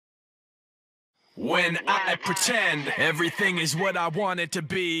When I pretend everything is what I want it to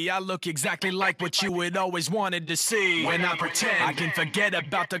be, I look exactly like what you had always wanted to see. When I pretend I can forget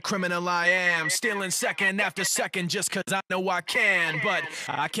about the criminal I am, stealing second after second just cause I know I can. But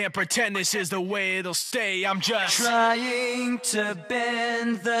I can't pretend this is the way it'll stay. I'm just trying to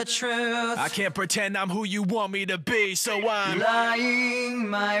bend the truth. I can't pretend I'm who you want me to be, so I'm lying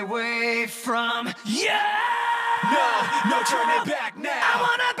my way from No turning back now. I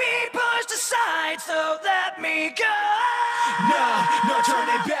wanna be pushed aside, so let me go. No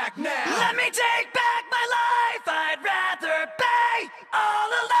turning back now. Let me take back my life. I'd rather be all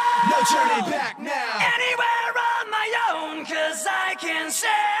alone. No turning back now. Anywhere on my own, cause I can say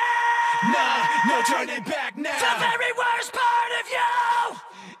no turning back now. The very worst part of you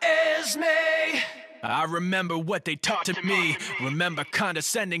is me. I remember what they taught to me. Remember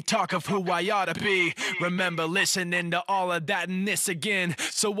condescending talk of who I ought to be. Remember listening to all of that and this again.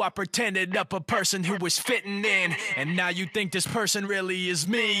 So I pretended up a person who was fitting in. And now you think this person really is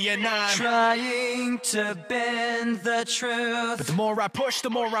me. And I'm trying to bend the truth. But the more I push, the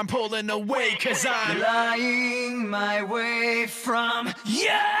more I'm pulling away. Cause I'm lying my way from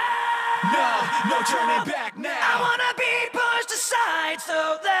No turning back now. I wanna be pushed aside,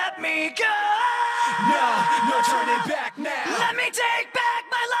 so let me go. No turning back now. Let me take back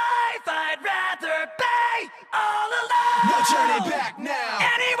my life. I'd rather be all alone. No turning back now.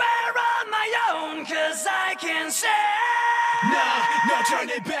 Anywhere on my own, cause I can say no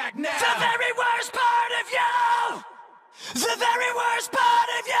turning back now. The very worst part of you. The very worst part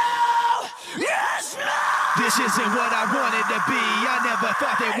of you. Yes, no. This isn't what I wanted to be. I never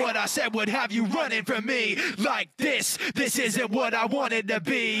thought that what I said would have you running from me like this. This isn't what I wanted to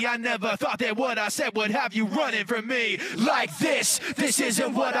be. I never thought that what I said would have you running from me like this. This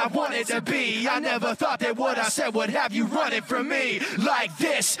isn't what I wanted to be. I never thought that what I said would have you running from me like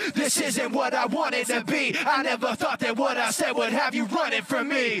this. This isn't what I wanted to be. I never thought that what I said would have you running from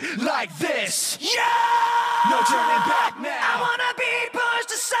me like this. No turning back now. I wanna be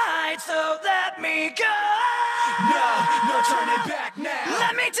pushed aside, so let me go. No turning back now.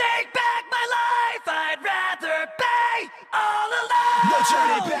 Let me take back my life. I'd rather be all alone. No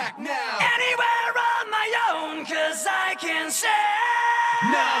turning back now. Anywhere on my own, cause I can say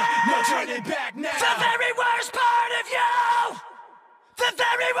no turning back